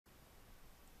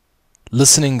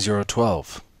Listening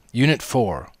 012, Unit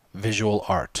 4, Visual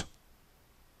Art.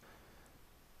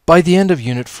 By the end of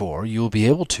Unit 4, you will be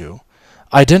able to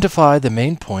identify the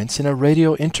main points in a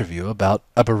radio interview about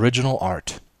Aboriginal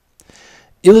art.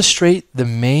 Illustrate the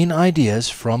main ideas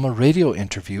from a radio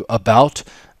interview about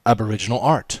Aboriginal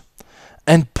art,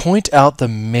 and point out the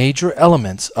major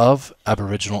elements of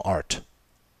Aboriginal art.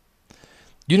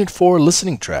 Unit 4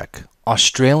 Listening Track,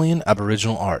 Australian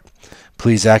Aboriginal Art.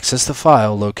 Please access the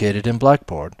file located in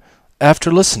Blackboard.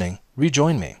 After listening,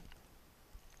 rejoin me.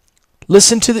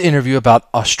 Listen to the interview about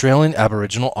Australian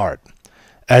Aboriginal art.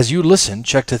 As you listen,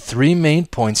 check the three main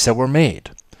points that were made.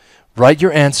 Write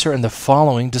your answer in the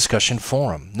following discussion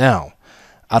forum. Now,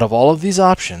 out of all of these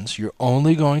options, you're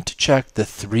only going to check the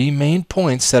three main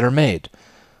points that are made.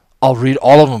 I'll read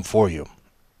all of them for you.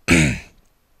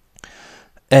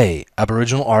 A.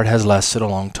 Aboriginal art has lasted a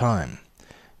long time.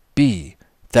 B.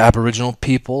 The Aboriginal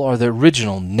people are the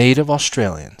original native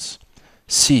Australians.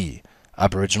 C.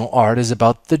 Aboriginal art is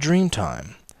about the dream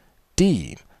time.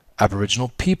 D.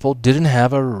 Aboriginal people didn't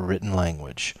have a written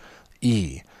language.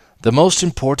 E. The most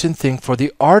important thing for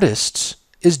the artists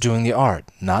is doing the art,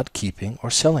 not keeping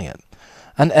or selling it.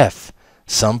 And F.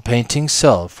 Some paintings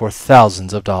sell for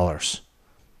thousands of dollars.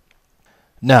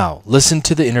 Now, listen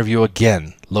to the interview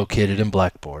again, located in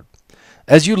Blackboard.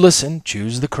 As you listen,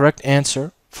 choose the correct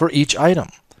answer for each item.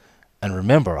 And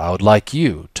remember, I would like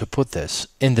you to put this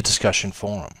in the discussion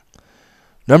forum.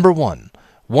 Number 1.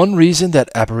 One reason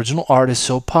that Aboriginal art is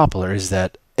so popular is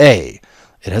that A.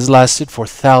 It has lasted for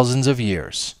thousands of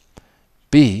years.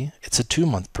 B. It's a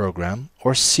 2-month program.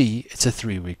 Or C. It's a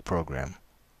 3-week program.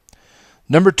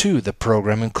 Number 2. The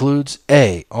program includes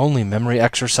A. Only memory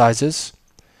exercises.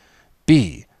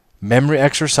 B. Memory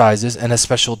exercises and a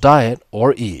special diet.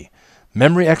 Or E.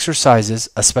 Memory exercises,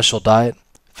 a special diet,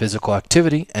 physical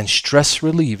activity, and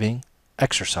stress-relieving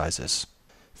exercises.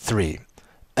 3.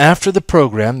 After the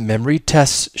program, memory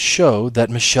tests show that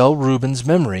Michelle Rubin's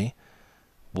memory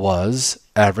was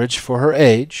average for her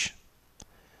age,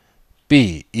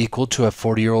 B. Equal to a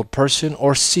 40-year-old person,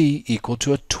 or C. Equal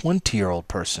to a 20-year-old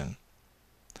person.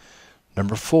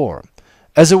 Number 4.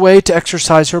 As a way to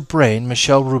exercise her brain,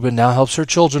 Michelle Rubin now helps her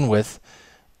children with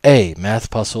A. Math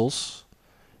puzzles,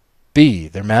 B.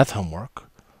 Their math homework,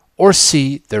 or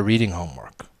C. Their reading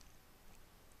homework.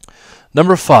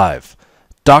 Number 5.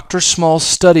 Dr. Small's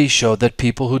study showed that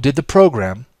people who did the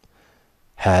program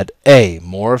had A.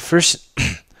 More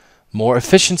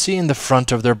efficiency in the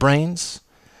front of their brains,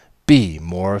 B.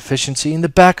 More efficiency in the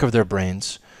back of their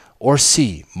brains, or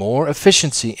C. More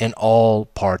efficiency in all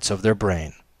parts of their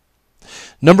brain.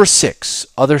 Number 6.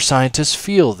 Other scientists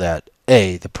feel that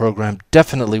A. The program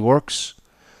definitely works,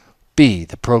 B.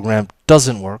 The program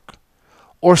doesn't work,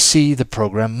 or C. The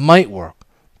program might work,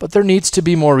 but there needs to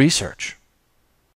be more research.